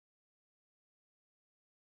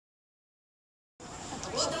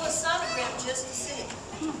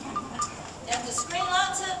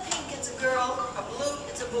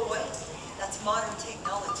It's modern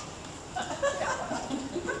technology.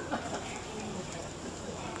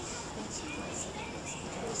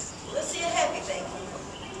 Let's see a happy baby.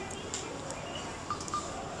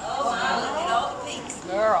 Oh my, look at all the pinks.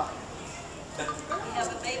 Girl. We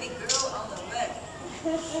have a baby girl on the way.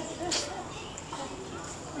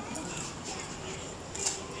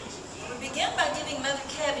 We begin by giving Mother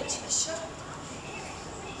Cabbage a shot.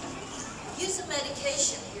 Use a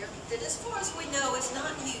medication here that, as far as we know, is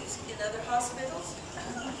not used in other hospitals.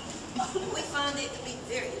 We find it to be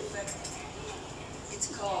very effective. It's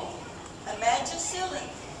called amoxicillin,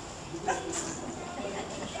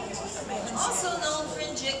 also known for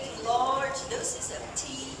injecting large doses of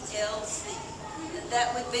TLC. And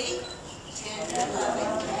that would be 10 to 11.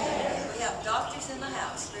 We have doctors in the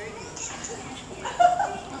house. Very good.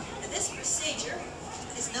 And this procedure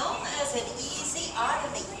is known as an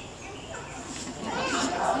easy-otomy.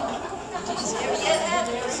 Never yet had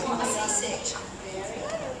a C-section.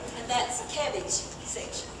 And that's cabbage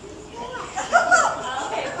section.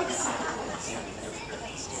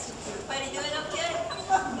 Everybody doing okay?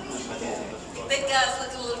 Big guys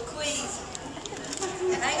look a little queasy.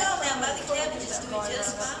 Hang on now, Mother Cabbage is doing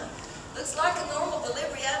just fine. Looks like a normal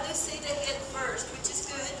delivery. I do see the head first, which is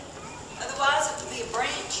good. Otherwise, it would be a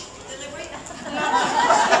branch delivery.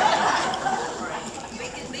 We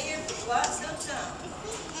can be here for quite some time.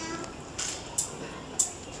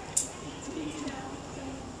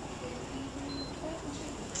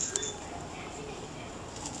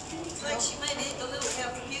 Looks like she may need a little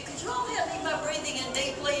help from you. Could you all help me by breathing in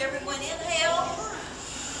deeply? Everyone inhale.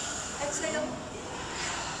 Exhale.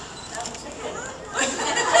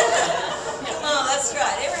 Come on, that's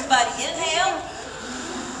right. Everybody inhale.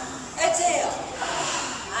 Exhale.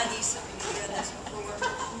 I knew some of you had done this before.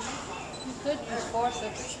 You could use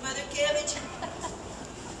forceps. Push Mother Cabbage.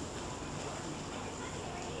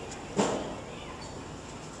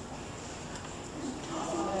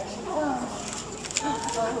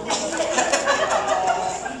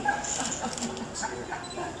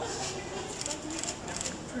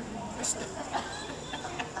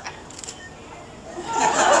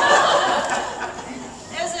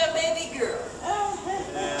 There's our baby girl.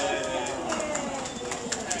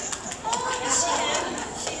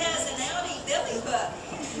 She has an outie belly button,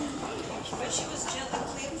 but she was gently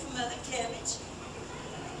clipped from Mother Cabbage.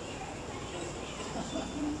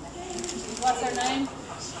 What's her name?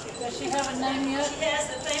 Does she have a name yet? She has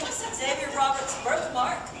the famous Xavier Roberts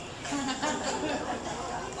birthmark.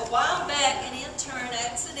 A while back, an intern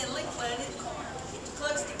accidentally planted corn. Too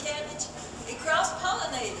close to cabbage, it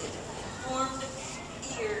cross-pollinated and formed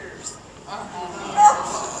ears.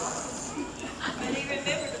 But he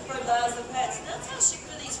remembered to fertilize the patch. That's how she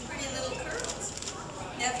grew these pretty little curls.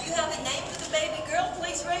 Now, if you have a name for the baby girl,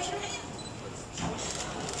 please raise your hand.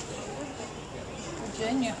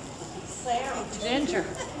 Virginia. Sarah. Ginger.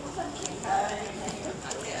 I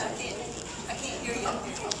can't hear you.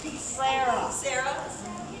 Sarah. Sarah?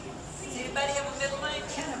 Does anybody have a middle name?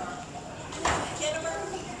 Kennemer?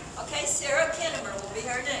 Okay, Sarah Kennemer will be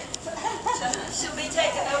her name. She'll be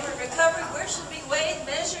taken over to recovery where she'll be weighed,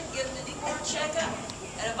 measured, given a newborn checkup.